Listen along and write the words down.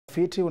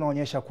Utafiti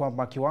unaonyesha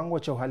kwamba kiwango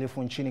cha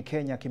uhalifu nchini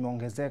Kenya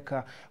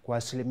kimeongezeka kwa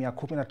asilimia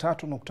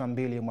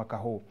 13.2 mwaka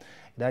huu.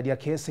 Idadi ya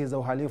kesi za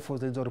uhalifu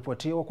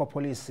zilizoripotiwa kwa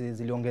polisi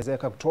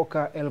ziliongezeka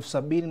kutoka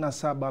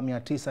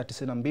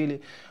 77,992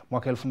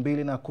 mwaka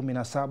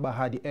 2017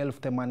 hadi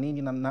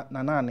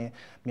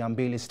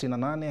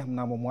 88,268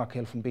 mnamo mwaka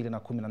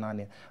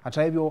 2018.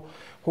 Hata hivyo,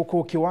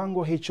 huku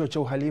kiwango hicho cha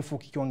uhalifu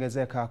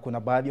kikiongezeka, kuna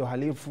baadhi ya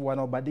wahalifu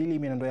wanaobadili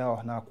mienendo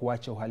yao na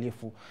kuacha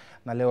uhalifu.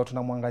 Na leo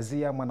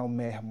tunamwangazia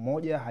mwanamume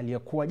mmoja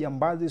aliyekuwa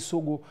jambazi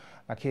sugu,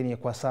 lakini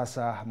kwa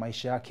sasa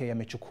maisha yake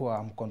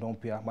yamechukua mkondo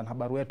mpya.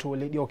 Mwanahabari wetu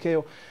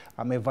Okeo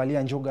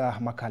amevalia njuga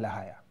makala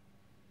haya.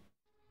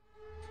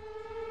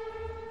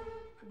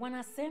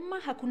 Wanasema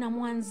hakuna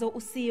mwanzo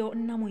usio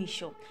na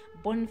mwisho.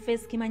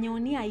 Boniface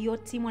Kimanyoni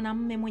Ayoti,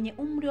 mwanamume mwenye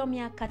umri wa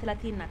miaka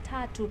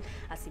 33,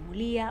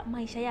 asimulia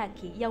maisha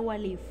yake ya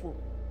uhalifu.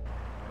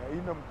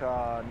 Ina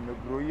mtaa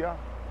nimegroia,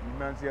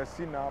 nimeanzia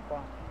sina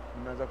hapa,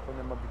 nimeanza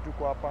kufanya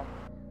mabituko hapa.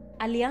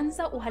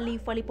 Alianza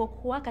uhalifu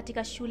alipokuwa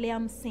katika shule ya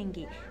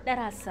msingi,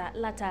 darasa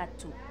la 3.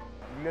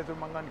 Nilianza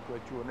mangani kwa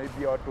chuo,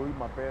 naibia watoi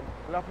mapema.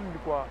 Alafu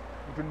nilikuwa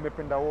mtu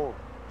nimependa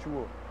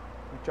chuo,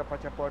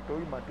 kuchapa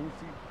watoi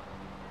matusi.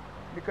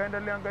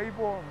 Nikaendeleanga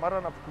hivyo,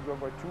 mara nafukuzwa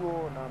kwa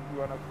chuo,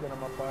 naambiwa nakuja na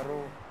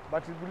maparo.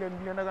 But vile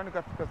nilienda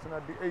nikafika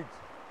standard 8,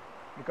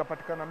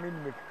 nikapatikana mimi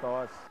nimefika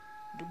wasi.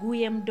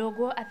 Nduguye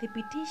mdogo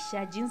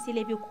athibitisha jinsi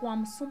ilivyokuwa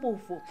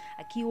msumbufu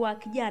akiwa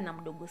kijana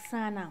mdogo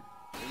sana.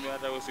 Mimi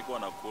hata usikuwa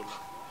nakula.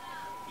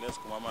 Leo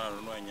siku mama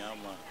ananunua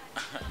nyama,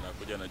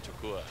 nakuja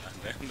nachukua,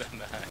 anaenda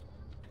naye.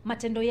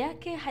 Matendo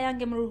yake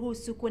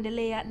hayangemruhusu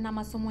kuendelea na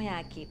masomo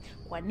yake,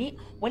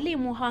 kwani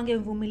walimu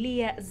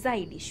hawangemvumilia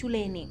zaidi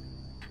shuleni.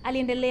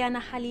 Aliendelea na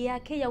hali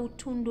yake ya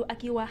utundu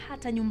akiwa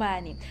hata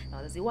nyumbani, na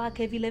wazazi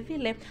wake vile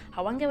vile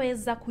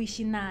hawangeweza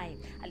kuishi naye.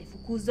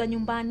 Alifukuzwa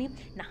nyumbani,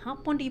 na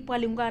hapo ndipo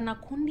aliungana na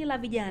kundi la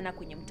vijana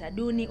kwenye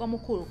mtaduni wa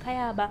Mukuru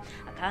Kayaba,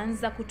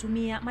 akaanza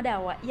kutumia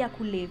madawa ya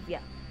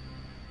kulevya.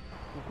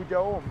 Ukuja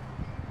home,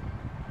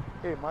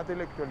 mate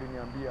ile kitu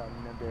aliniambia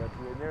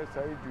tu wenyewe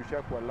sasa hivi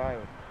ushakuwa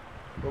lion.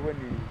 Wewe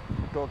ni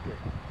utoke,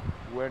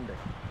 uende.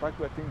 Pack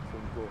your things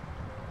and go.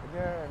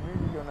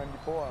 Mimi ndio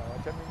nanipoa,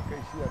 acha mimi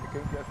nikaishia,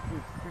 nikaingia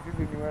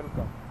street ni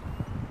welcome.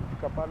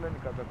 Nikapale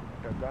nikaanza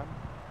kujitagana.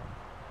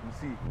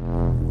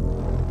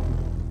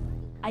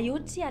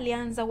 Ayoti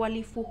alianza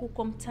uhalifu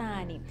huko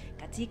mtaani.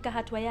 Katika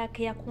hatua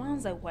yake ya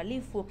kwanza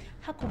uhalifu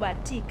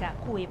hakubahatika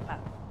kuepa.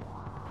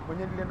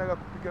 Mwenye niliendaga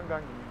kupika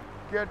ngangi,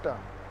 Kieta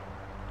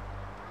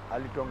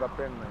alitonga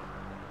pena,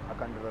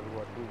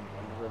 akandirarua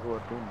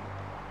tumbo.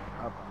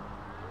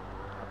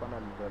 Hapa na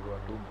alirarua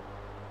tumbo.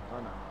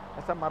 Unaona?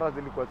 Sasa mara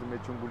zilikuwa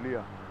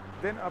zimechungulia.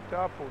 Then after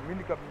hapo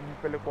mimi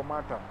nipelekwa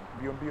Mata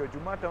mbio.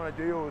 Jumata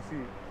unajua hiyo si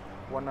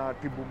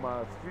wanatibu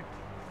ma street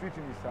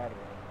ni sare.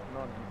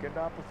 Unaona?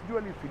 Nikaenda hapo sijui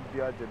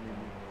alifidiaje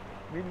mimi.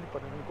 Mimi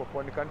nilipata niko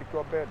kwa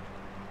nikaandikiwa bed.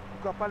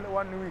 Tuka pale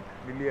 1 week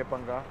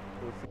niliepanga.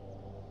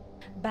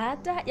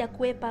 Baada ya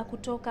kuepa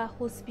kutoka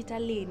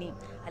hospitalini,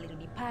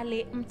 alirudi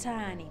pale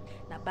mtaani,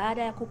 na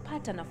baada ya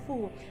kupata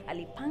nafuu,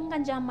 alipanga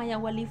njama ya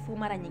uhalifu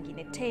mara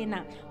nyingine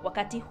tena.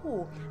 Wakati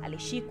huu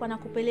alishikwa na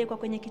kupelekwa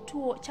kwenye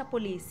kituo cha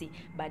polisi.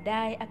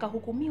 Baadaye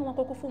akahukumiwa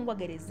kwa kufungwa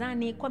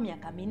gerezani kwa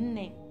miaka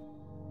 4.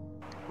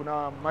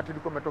 Kuna mati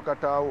ilikuwa umetoka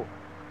Tao,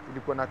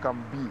 ilikuwa na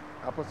Kambi,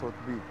 hapo South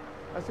B.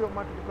 Asio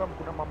mati ilikuwa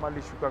kuna mama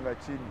alishukanga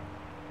chini.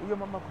 Huyo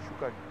mama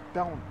kushuka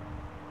down,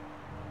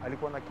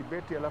 alikuwa na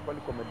kibeti alafu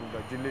alikuwa amedunga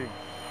jilingi.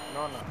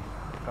 Unaona?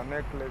 Ka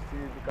necklace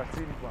hivi, ka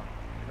silver.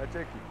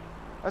 Unacheki?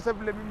 Sasa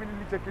vile mimi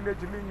nilichekelea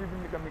jilingi hivi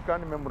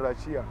nikamikani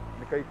nimemrashia,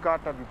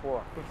 nikaikata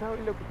vipoa. Sasa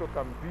ile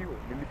kutoka mbio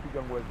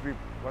nilipiga ngwa drip.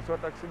 Wasi wa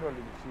taksini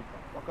walinishika.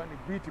 Wakani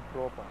beat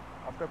proper.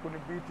 After kuni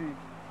beat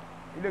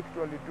ile kitu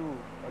walidu,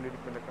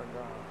 walinipeleka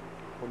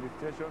police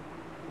station.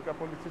 Nika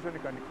police station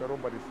nikaandika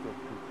robbery stop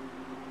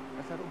 2.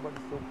 Sasa robbery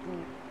stop 2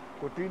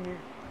 kotini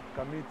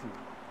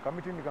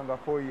Kamiti nikanga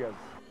 4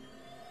 years.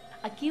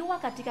 Akiwa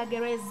katika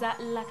gereza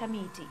la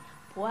Kamiti,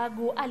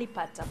 Pwagu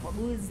alipata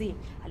pwaguzi.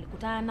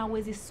 Alikutana na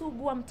wezi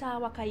sugu wa mtaa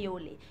wa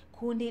Kayole,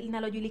 kundi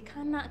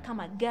linalojulikana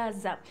kama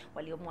Gaza,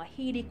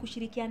 waliomwahidi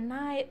kushirikiana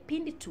naye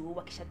pindi tu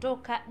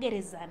wakishatoka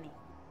gerezani.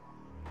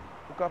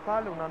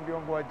 Ukapale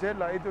unaambiwa ngwa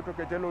jela, hizo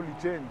toke jela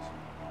ulichange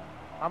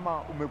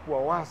ama umekuwa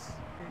wasi.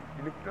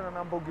 Nilikutana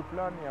na mbogi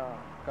fulani ya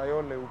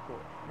Kayole huko.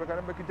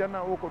 Tukaniambia kijana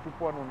huko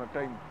tupoa na una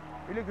time.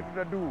 Ile kitu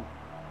tadu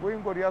wewe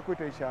ngori yako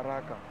itaisha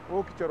haraka.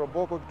 Wewe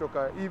kichoroboko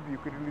kitoka hivi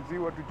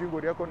ukiriliziwa tu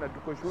ngori yako na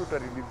tuko shule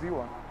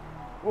utariliziwa.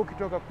 Wewe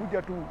kitoka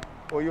kuja tu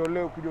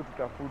oyoleo kuja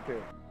tutafute.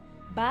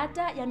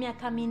 Baada ya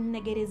miaka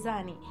 4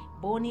 gerezani,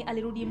 Boni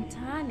alirudi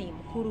mtaani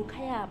Mkuru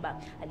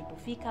Kayaba.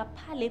 Alipofika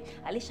pale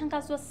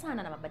alishangazwa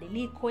sana na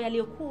mabadiliko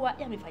yaliyokuwa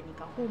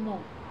yamefanyika humo.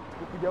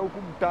 Kuja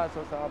huku mtaa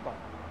sasa hapa,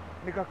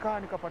 nikakaa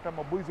nikapata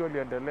maboys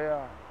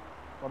waliendelea,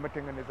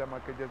 wametengeneza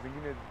makeja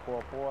zingine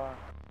poa.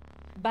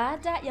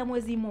 Baada ya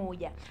mwezi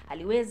mmoja,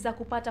 aliweza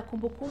kupata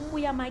kumbukumbu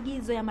ya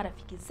maagizo ya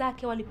marafiki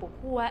zake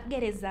walipokuwa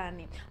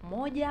gerezani.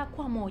 Moja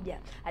kwa moja,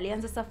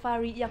 alianza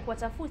safari ya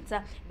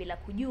kuwatafuta bila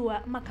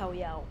kujua makao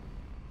yao.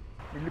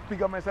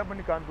 Nilipiga mahesabu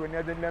nikaambiwa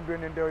niaje, niliambiwa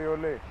niende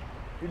Oyole.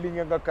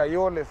 Ilingenga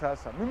Kayole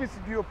sasa. Mimi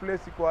sijui hiyo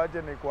place iko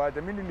aje na iko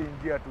aje. Mimi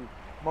niliingia tu.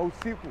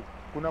 Mausiku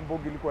kuna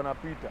mbogi ilikuwa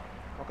napita.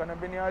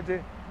 Wakaniambia ni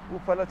aje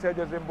ufalasi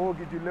ajaze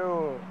mbogi juu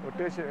leo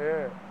oteshe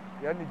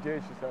yani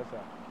jeshi sasa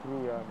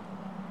crew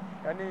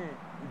yani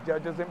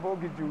jajaze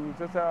mbogi juu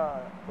sasa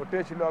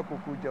oteshi leo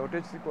kukuja.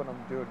 Oteshi siko na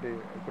mjode.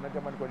 Kuna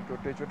jamaa alikuwa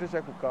nitoteshi. Oteshi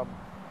hakukama.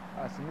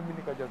 Asi mimi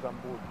nikajaza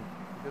mbogi.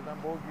 Jaza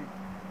mbogi.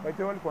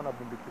 Baadhi walikuwa na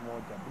bunduki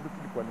moja. Bunduki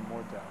ilikuwa ni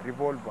moja.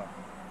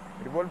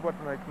 Revolver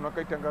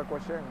tunakaitanga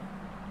kwa shenga.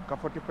 Ka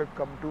 45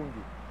 ka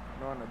mtungi.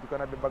 Unaona,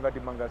 dukana bebanga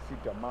dimanga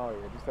 6 mawe,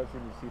 risasi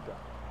ni 6.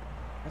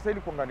 Sasa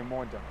ilikuwa ngani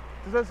moja.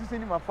 Sasa sisi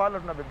ni mafala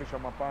tunabebesha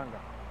mapanga.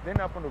 Then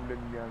hapo ndo vile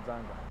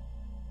nilianzanga.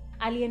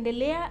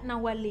 Aliendelea na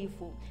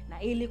uhalifu,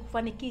 na ili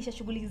kufanikisha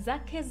shughuli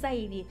zake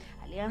zaidi,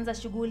 alianza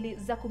shughuli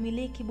za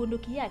kumiliki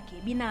bunduki yake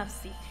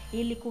binafsi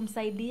ili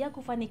kumsaidia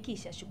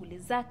kufanikisha shughuli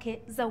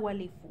zake za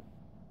uhalifu.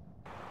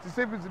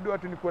 Sasa hivi zidu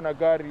watu niko na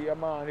gari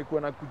ama niko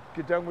na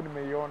kitangu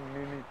nimeiona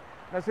nini.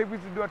 Na sasa hivi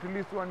zidu at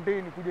least one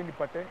day nikuje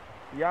nipate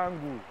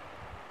yangu.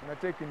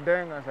 Unacheki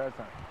ndenga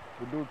sasa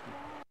bunduki.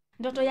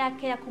 Ndoto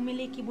yake ya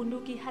kumiliki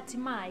bunduki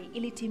hatimaye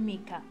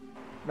ilitimika.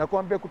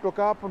 Nakwambia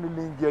kutoka hapo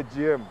niliingia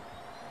GM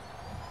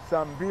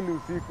saa 2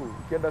 usiku,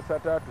 ikienda saa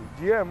 3.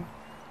 GM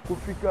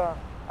kufika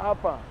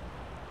hapa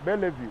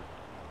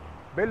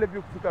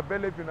Bellevue kufika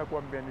Bellevue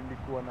nakwambia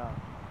nilikuwa na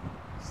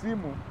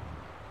simu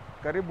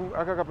karibu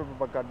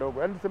akakapepa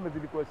kadogo. Yaani niseme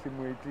zilikuwa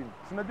simu 18.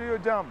 Sinajua hiyo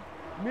jam.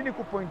 Mimi ni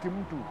kupointi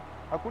mtu.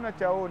 Hakuna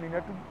chaoni ni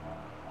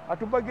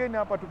hatubageni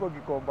hapa tuko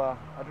Gikomba.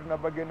 Hatuna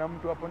bageni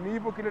mtu hapo. Ni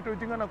hivyo kile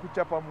ujinga na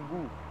kuchapa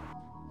mguu.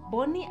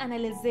 Boni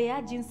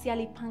anaelezea jinsi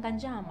alipanga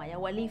njama ya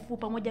uhalifu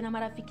pamoja na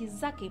marafiki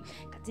zake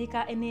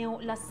katika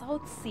eneo la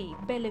South Sea,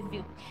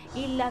 Bellevue.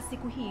 Ila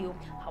siku hiyo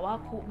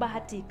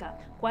hawakubahatika,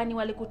 kwani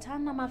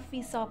walikutana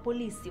maafisa wa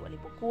polisi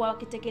walipokuwa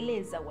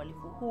wakitekeleza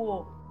uhalifu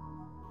huo.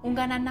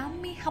 Ungana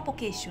nami hapo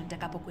kesho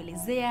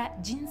nitakapokuelezea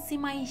jinsi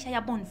maisha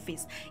ya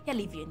Boniface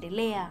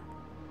yalivyoendelea.